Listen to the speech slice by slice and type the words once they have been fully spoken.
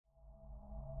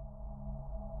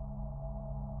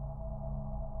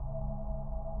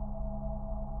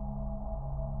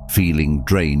feeling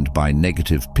drained by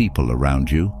negative people around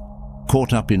you,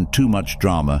 caught up in too much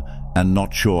drama and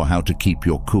not sure how to keep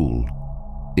your cool.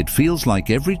 It feels like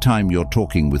every time you're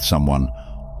talking with someone,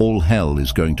 all hell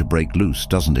is going to break loose,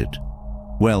 doesn't it?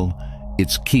 Well,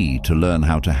 it's key to learn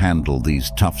how to handle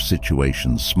these tough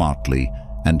situations smartly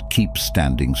and keep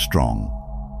standing strong.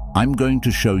 I'm going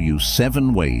to show you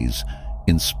 7 ways,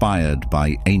 inspired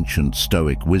by ancient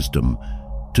Stoic wisdom,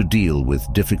 to deal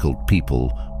with difficult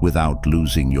people without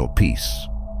losing your peace.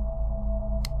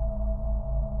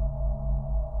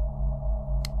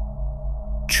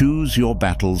 Choose your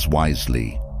battles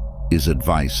wisely is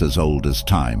advice as old as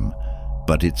time,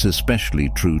 but it's especially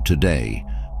true today,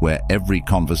 where every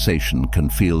conversation can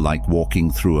feel like walking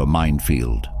through a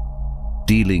minefield.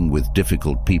 Dealing with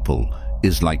difficult people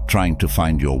is like trying to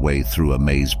find your way through a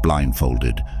maze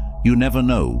blindfolded. You never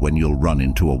know when you'll run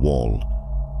into a wall.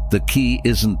 The key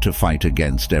isn't to fight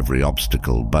against every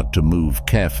obstacle, but to move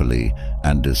carefully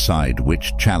and decide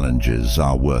which challenges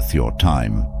are worth your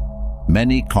time.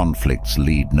 Many conflicts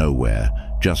lead nowhere,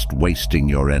 just wasting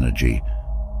your energy.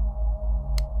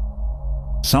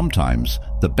 Sometimes,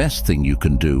 the best thing you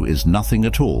can do is nothing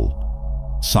at all.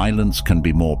 Silence can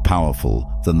be more powerful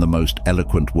than the most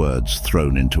eloquent words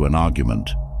thrown into an argument.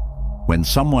 When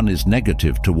someone is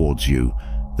negative towards you,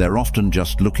 they're often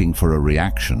just looking for a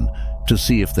reaction to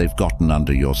see if they've gotten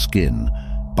under your skin.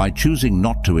 By choosing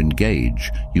not to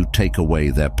engage, you take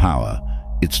away their power.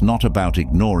 It's not about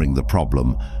ignoring the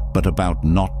problem, but about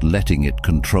not letting it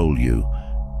control you.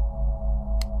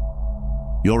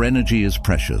 Your energy is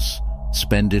precious.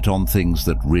 Spend it on things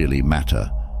that really matter.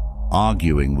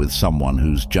 Arguing with someone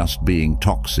who's just being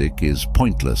toxic is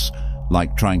pointless,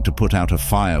 like trying to put out a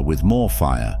fire with more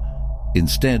fire.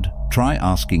 Instead, try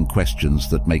asking questions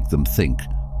that make them think,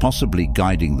 possibly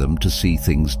guiding them to see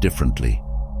things differently.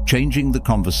 Changing the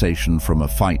conversation from a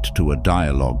fight to a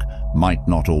dialogue might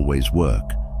not always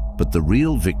work, but the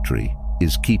real victory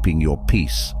is keeping your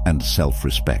peace and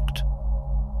self-respect.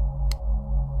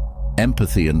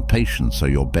 Empathy and patience are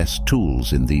your best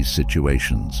tools in these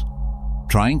situations.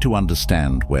 Trying to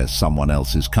understand where someone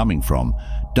else is coming from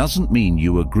doesn't mean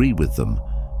you agree with them,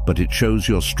 but it shows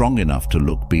you're strong enough to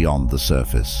look beyond the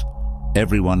surface.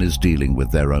 Everyone is dealing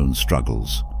with their own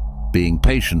struggles. Being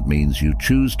patient means you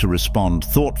choose to respond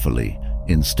thoughtfully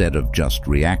instead of just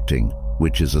reacting,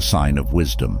 which is a sign of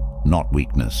wisdom, not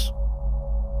weakness.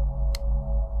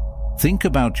 Think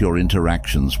about your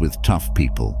interactions with tough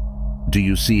people. Do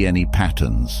you see any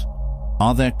patterns?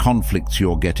 Are there conflicts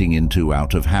you're getting into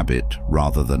out of habit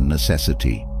rather than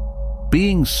necessity?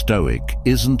 Being stoic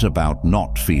isn't about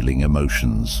not feeling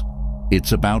emotions.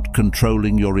 It's about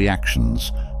controlling your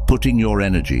reactions, putting your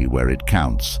energy where it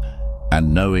counts,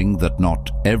 and knowing that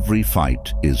not every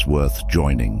fight is worth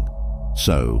joining.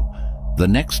 So, the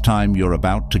next time you're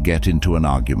about to get into an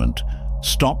argument,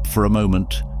 stop for a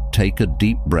moment, take a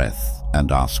deep breath,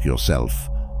 and ask yourself,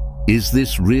 is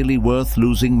this really worth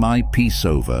losing my peace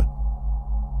over?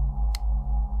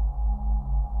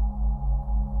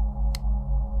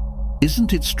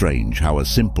 Isn't it strange how a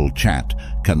simple chat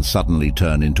can suddenly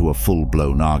turn into a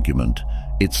full-blown argument?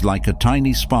 It's like a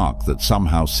tiny spark that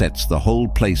somehow sets the whole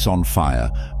place on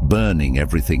fire, burning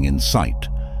everything in sight.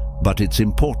 But it's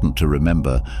important to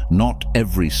remember, not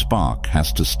every spark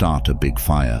has to start a big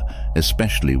fire,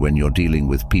 especially when you're dealing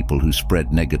with people who spread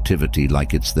negativity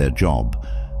like it's their job.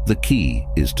 The key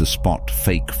is to spot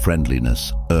fake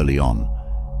friendliness early on.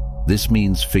 This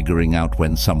means figuring out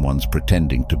when someone's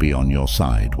pretending to be on your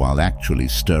side while actually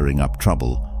stirring up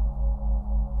trouble.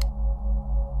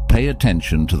 Pay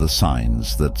attention to the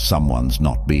signs that someone's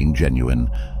not being genuine.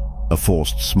 A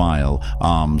forced smile,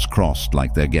 arms crossed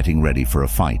like they're getting ready for a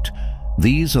fight.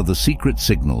 These are the secret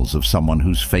signals of someone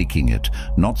who's faking it,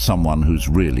 not someone who's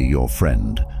really your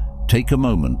friend. Take a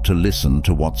moment to listen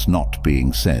to what's not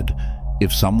being said.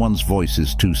 If someone's voice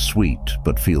is too sweet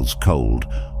but feels cold,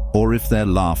 or if their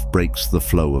laugh breaks the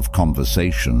flow of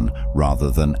conversation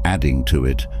rather than adding to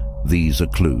it, these are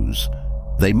clues.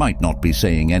 They might not be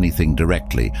saying anything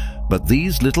directly, but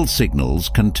these little signals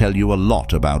can tell you a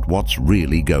lot about what's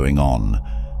really going on.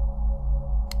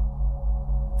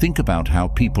 Think about how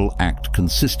people act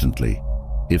consistently.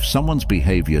 If someone's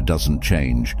behavior doesn't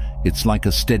change, it's like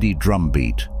a steady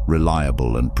drumbeat,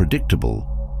 reliable and predictable.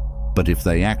 But if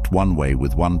they act one way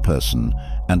with one person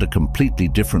and a completely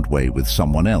different way with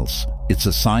someone else, it's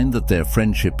a sign that their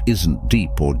friendship isn't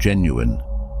deep or genuine.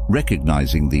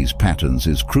 Recognizing these patterns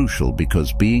is crucial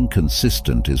because being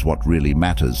consistent is what really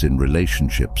matters in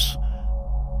relationships.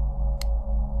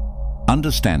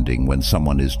 Understanding when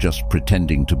someone is just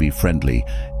pretending to be friendly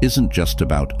isn't just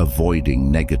about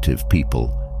avoiding negative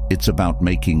people. It's about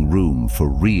making room for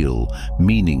real,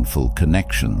 meaningful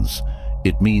connections.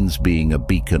 It means being a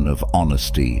beacon of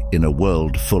honesty in a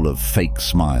world full of fake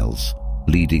smiles,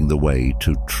 leading the way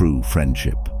to true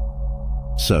friendship.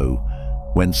 So,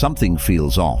 when something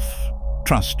feels off,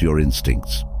 trust your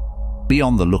instincts. Be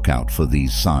on the lookout for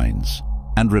these signs.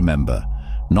 And remember,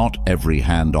 not every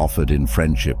hand offered in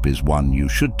friendship is one you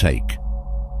should take.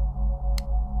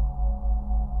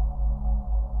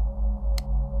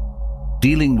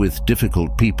 Dealing with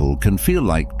difficult people can feel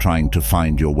like trying to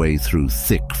find your way through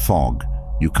thick fog.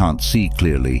 You can't see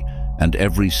clearly, and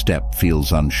every step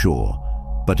feels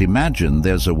unsure. But imagine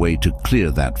there's a way to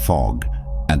clear that fog,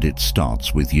 and it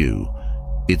starts with you.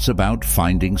 It's about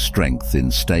finding strength in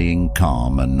staying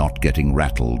calm and not getting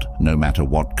rattled, no matter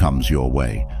what comes your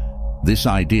way. This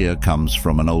idea comes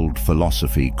from an old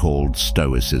philosophy called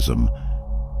Stoicism.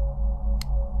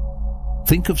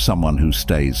 Think of someone who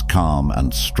stays calm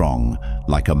and strong,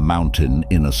 like a mountain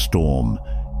in a storm,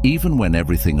 even when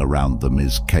everything around them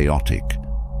is chaotic.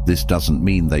 This doesn't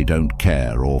mean they don't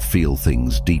care or feel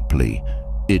things deeply.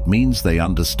 It means they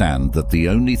understand that the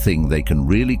only thing they can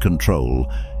really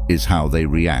control is how they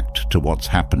react to what's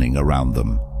happening around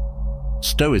them.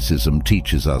 Stoicism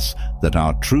teaches us that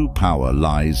our true power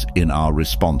lies in our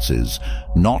responses,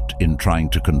 not in trying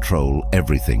to control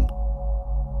everything.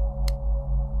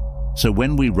 So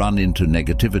when we run into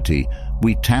negativity,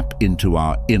 we tap into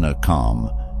our inner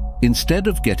calm. Instead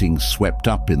of getting swept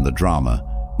up in the drama,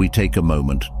 we take a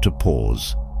moment to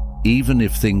pause. Even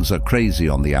if things are crazy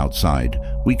on the outside,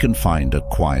 we can find a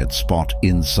quiet spot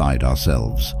inside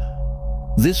ourselves.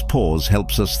 This pause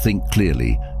helps us think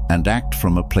clearly and act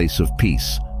from a place of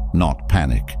peace, not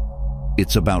panic.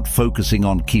 It's about focusing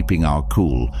on keeping our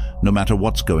cool, no matter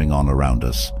what's going on around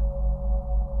us.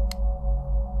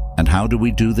 And how do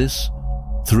we do this?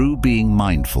 Through being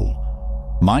mindful.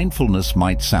 Mindfulness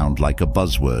might sound like a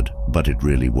buzzword, but it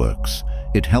really works.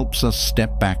 It helps us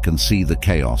step back and see the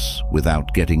chaos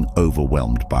without getting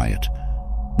overwhelmed by it.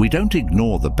 We don't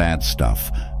ignore the bad stuff,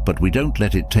 but we don't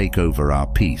let it take over our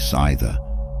peace either.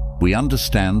 We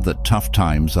understand that tough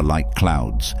times are like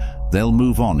clouds. They'll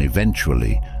move on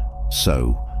eventually.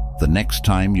 So, the next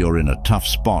time you're in a tough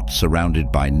spot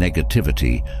surrounded by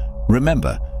negativity,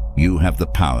 remember, you have the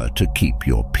power to keep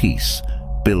your peace,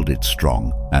 build it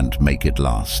strong, and make it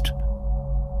last.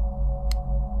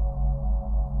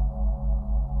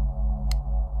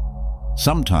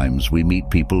 Sometimes we meet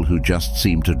people who just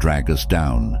seem to drag us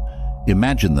down.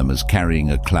 Imagine them as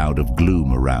carrying a cloud of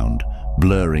gloom around,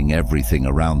 blurring everything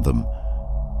around them.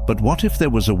 But what if there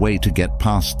was a way to get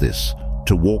past this,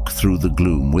 to walk through the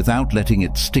gloom without letting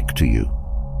it stick to you?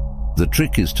 The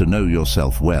trick is to know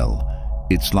yourself well.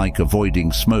 It's like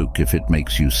avoiding smoke if it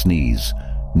makes you sneeze.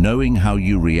 Knowing how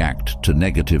you react to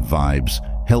negative vibes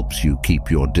helps you keep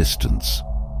your distance.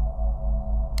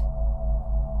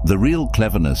 The real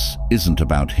cleverness isn't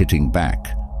about hitting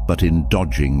back, but in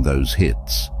dodging those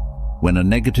hits. When a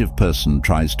negative person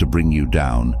tries to bring you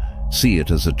down, see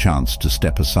it as a chance to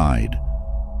step aside.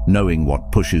 Knowing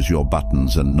what pushes your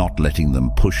buttons and not letting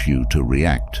them push you to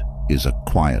react is a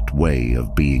quiet way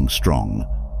of being strong.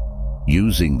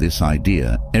 Using this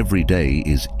idea every day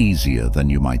is easier than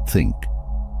you might think.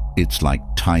 It's like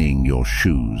tying your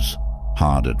shoes,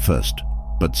 hard at first,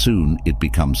 but soon it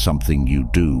becomes something you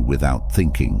do without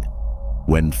thinking.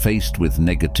 When faced with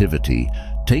negativity,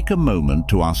 take a moment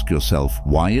to ask yourself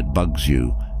why it bugs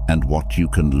you and what you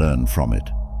can learn from it.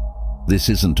 This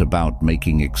isn't about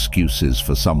making excuses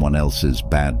for someone else's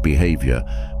bad behavior,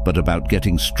 but about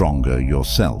getting stronger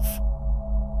yourself.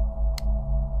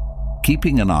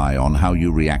 Keeping an eye on how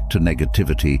you react to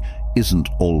negativity isn't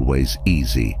always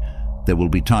easy. There will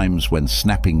be times when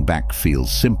snapping back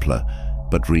feels simpler,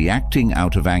 but reacting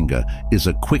out of anger is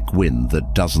a quick win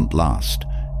that doesn't last.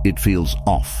 It feels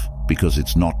off because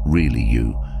it's not really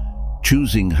you.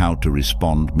 Choosing how to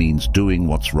respond means doing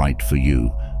what's right for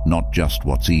you, not just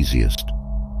what's easiest.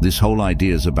 This whole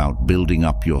idea is about building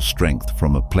up your strength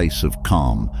from a place of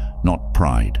calm, not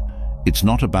pride. It's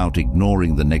not about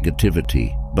ignoring the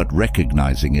negativity, but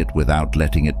recognizing it without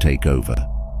letting it take over.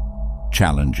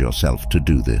 Challenge yourself to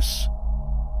do this.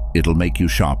 It'll make you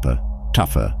sharper,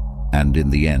 tougher, and in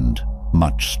the end,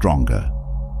 much stronger.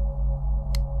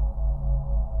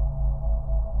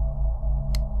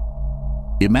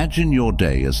 Imagine your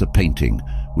day as a painting,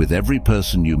 with every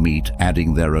person you meet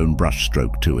adding their own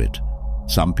brushstroke to it.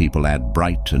 Some people add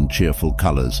bright and cheerful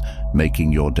colors,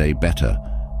 making your day better.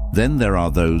 Then there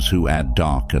are those who add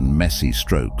dark and messy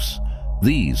strokes.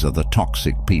 These are the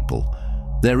toxic people.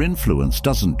 Their influence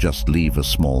doesn't just leave a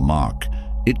small mark.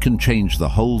 It can change the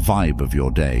whole vibe of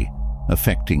your day.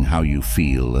 affecting how you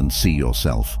feel and see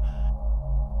yourself.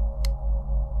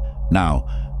 Now,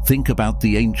 think about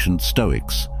the ancient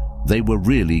Stoics. They were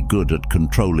really good at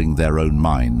controlling their own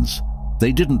minds.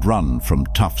 They didn't run from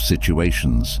tough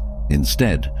situations.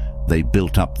 Instead, they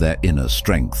built up their inner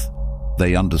strength.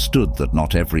 They understood that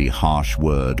not every harsh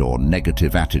word or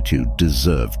negative attitude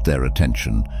deserved their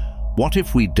attention. What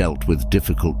if we dealt with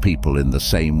difficult people in the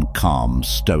same calm,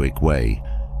 stoic way?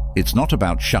 It's not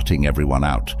about shutting everyone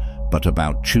out, but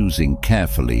about choosing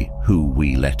carefully who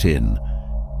we let in.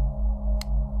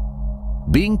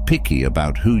 Being picky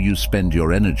about who you spend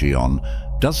your energy on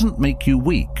doesn't make you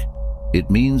weak. It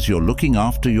means you're looking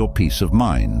after your peace of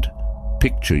mind.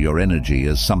 Picture your energy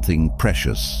as something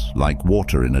precious, like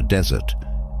water in a desert.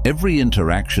 Every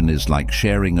interaction is like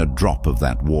sharing a drop of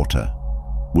that water.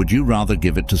 Would you rather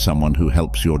give it to someone who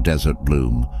helps your desert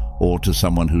bloom, or to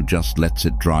someone who just lets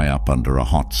it dry up under a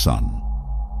hot sun?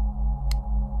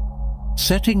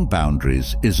 Setting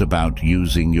boundaries is about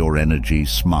using your energy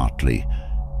smartly.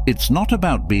 It's not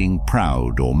about being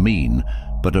proud or mean,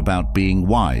 but about being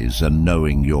wise and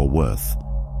knowing your worth.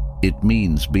 It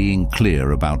means being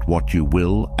clear about what you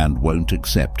will and won't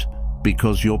accept,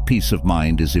 because your peace of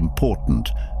mind is important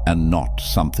and not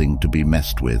something to be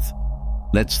messed with.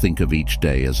 Let's think of each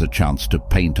day as a chance to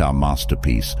paint our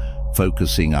masterpiece,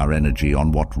 focusing our energy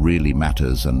on what really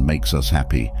matters and makes us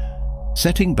happy.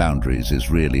 Setting boundaries is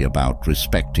really about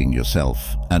respecting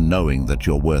yourself and knowing that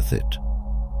you're worth it.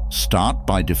 Start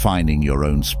by defining your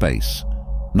own space,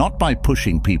 not by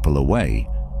pushing people away,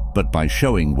 but by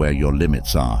showing where your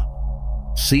limits are.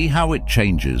 See how it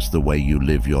changes the way you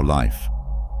live your life.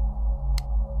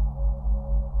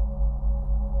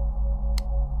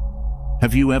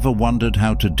 Have you ever wondered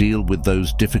how to deal with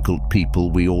those difficult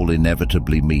people we all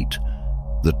inevitably meet?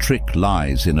 The trick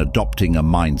lies in adopting a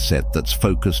mindset that's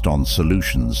focused on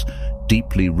solutions,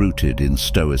 deeply rooted in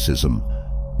Stoicism.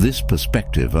 This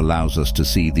perspective allows us to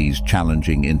see these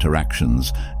challenging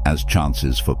interactions as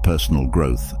chances for personal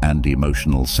growth and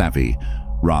emotional savvy,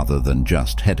 rather than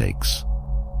just headaches.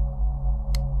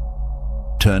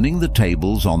 Turning the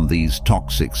tables on these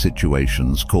toxic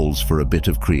situations calls for a bit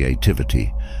of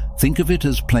creativity. Think of it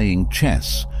as playing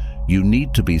chess. You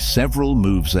need to be several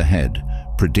moves ahead,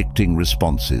 predicting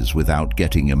responses without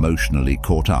getting emotionally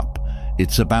caught up.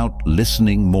 It's about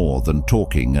listening more than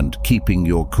talking and keeping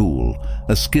your cool,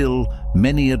 a skill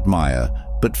many admire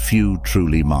but few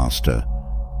truly master.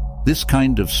 This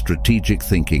kind of strategic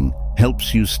thinking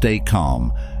helps you stay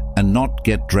calm and not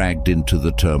get dragged into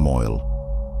the turmoil.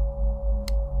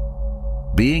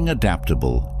 Being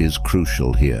adaptable is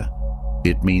crucial here.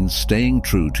 It means staying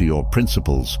true to your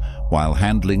principles while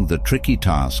handling the tricky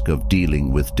task of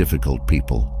dealing with difficult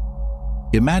people.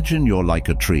 Imagine you're like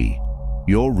a tree.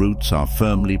 Your roots are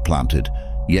firmly planted,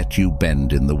 yet you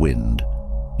bend in the wind.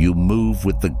 You move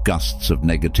with the gusts of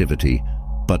negativity,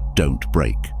 but don't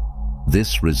break.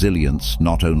 This resilience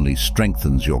not only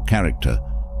strengthens your character,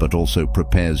 but also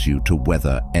prepares you to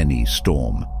weather any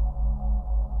storm.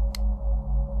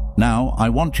 Now, I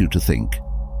want you to think,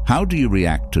 how do you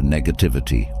react to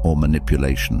negativity or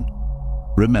manipulation?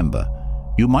 Remember,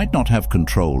 you might not have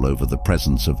control over the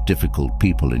presence of difficult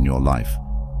people in your life,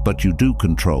 but you do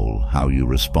control how you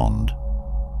respond.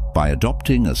 By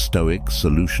adopting a stoic,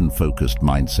 solution-focused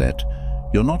mindset,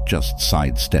 you're not just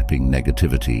sidestepping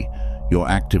negativity, you're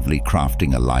actively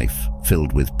crafting a life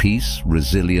filled with peace,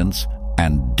 resilience,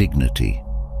 and dignity.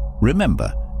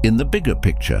 Remember, in the bigger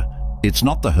picture, it's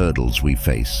not the hurdles we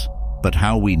face, but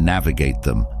how we navigate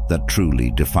them that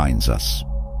truly defines us.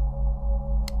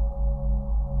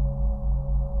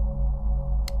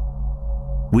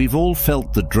 We've all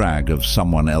felt the drag of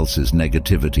someone else's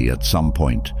negativity at some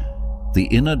point. The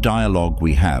inner dialogue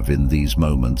we have in these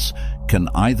moments can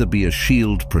either be a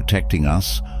shield protecting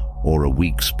us or a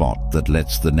weak spot that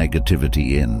lets the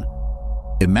negativity in.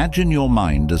 Imagine your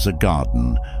mind as a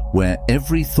garden where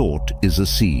every thought is a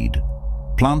seed.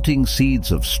 Planting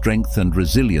seeds of strength and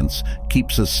resilience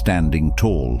keeps us standing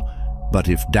tall, but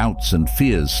if doubts and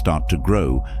fears start to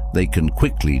grow, they can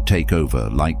quickly take over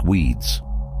like weeds.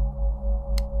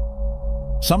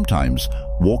 Sometimes,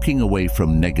 walking away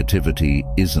from negativity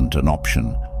isn't an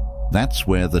option. That's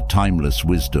where the timeless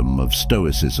wisdom of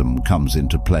Stoicism comes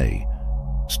into play.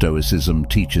 Stoicism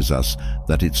teaches us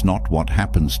that it's not what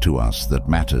happens to us that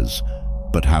matters,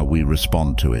 but how we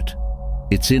respond to it.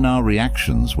 It's in our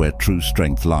reactions where true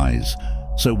strength lies,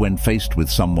 so when faced with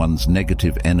someone's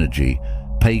negative energy,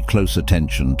 pay close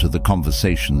attention to the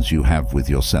conversations you have with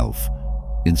yourself.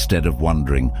 Instead of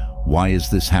wondering, "Why is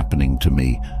this happening to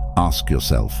me?" ask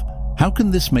yourself, "How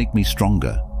can this make me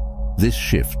stronger?" This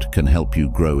shift can help you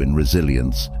grow in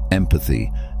resilience,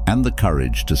 empathy, and the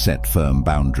courage to set firm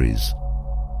boundaries.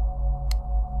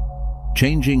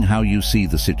 Changing how you see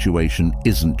the situation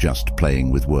isn't just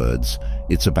playing with words,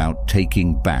 it's about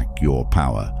taking back your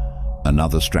power.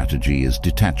 Another strategy is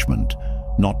detachment,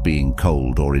 not being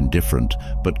cold or indifferent,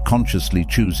 but consciously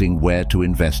choosing where to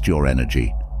invest your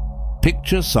energy.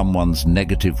 Picture someone's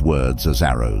negative words as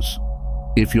arrows.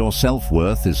 If your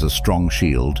self-worth is a strong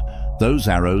shield, those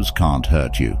arrows can't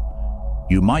hurt you.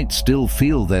 You might still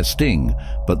feel their sting,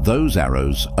 but those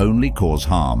arrows only cause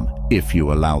harm if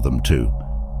you allow them to.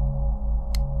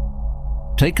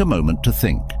 Take a moment to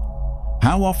think.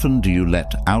 How often do you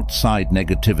let outside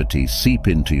negativity seep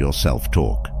into your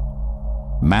self-talk?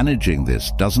 Managing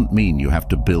this doesn't mean you have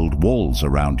to build walls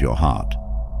around your heart.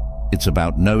 It's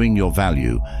about knowing your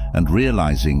value and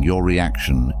realizing your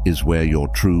reaction is where your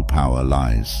true power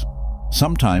lies.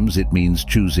 Sometimes it means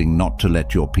choosing not to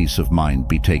let your peace of mind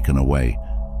be taken away.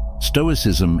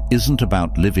 Stoicism isn't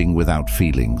about living without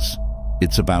feelings.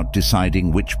 It's about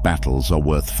deciding which battles are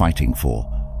worth fighting for.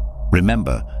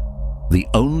 Remember, the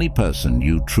only person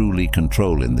you truly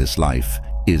control in this life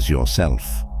is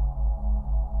yourself.